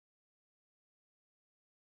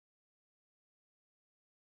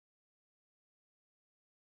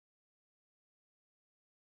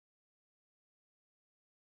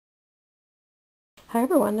Hi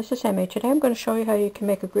everyone, this is Emmy. Today I'm going to show you how you can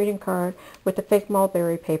make a greeting card with the fake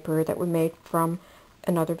mulberry paper that we made from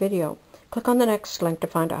another video. Click on the next link to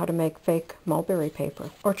find out how to make fake mulberry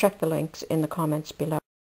paper, or check the links in the comments below.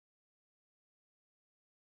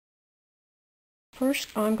 First,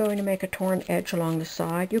 I'm going to make a torn edge along the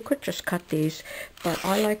side. You could just cut these, but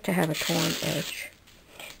I like to have a torn edge.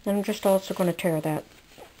 Then I'm just also going to tear that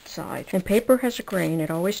side. And paper has a grain. It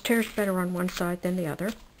always tears better on one side than the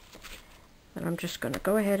other. And I'm just going to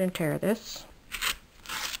go ahead and tear this.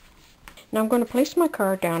 Now I'm going to place my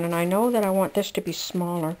card down, and I know that I want this to be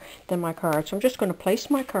smaller than my card. So I'm just going to place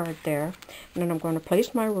my card there, and then I'm going to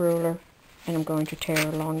place my ruler, and I'm going to tear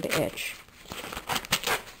along the edge.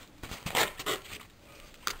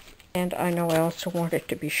 And I know I also want it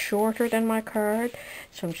to be shorter than my card,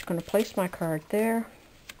 so I'm just going to place my card there,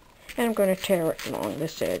 and I'm going to tear it along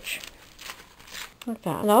this edge. Like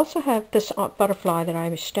that. And I also have this butterfly that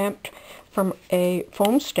I stamped from a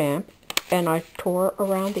foam stamp, and I tore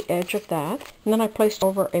around the edge of that, and then I placed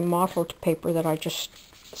over a mottled paper that I just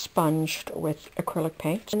sponged with acrylic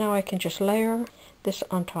paint. And now I can just layer this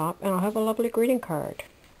on top, and I'll have a lovely greeting card.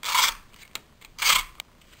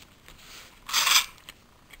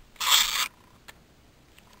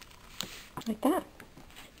 Like that.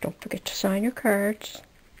 Don't forget to sign your cards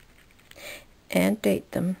and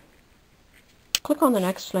date them. Click on the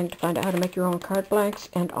next link to find out how to make your own card blanks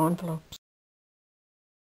and envelopes.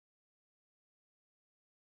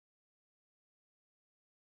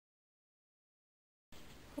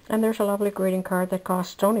 And there's a lovely greeting card that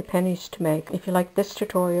costs only pennies to make. If you like this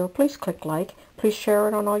tutorial, please click like, please share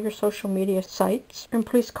it on all your social media sites, and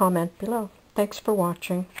please comment below. Thanks for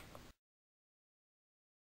watching.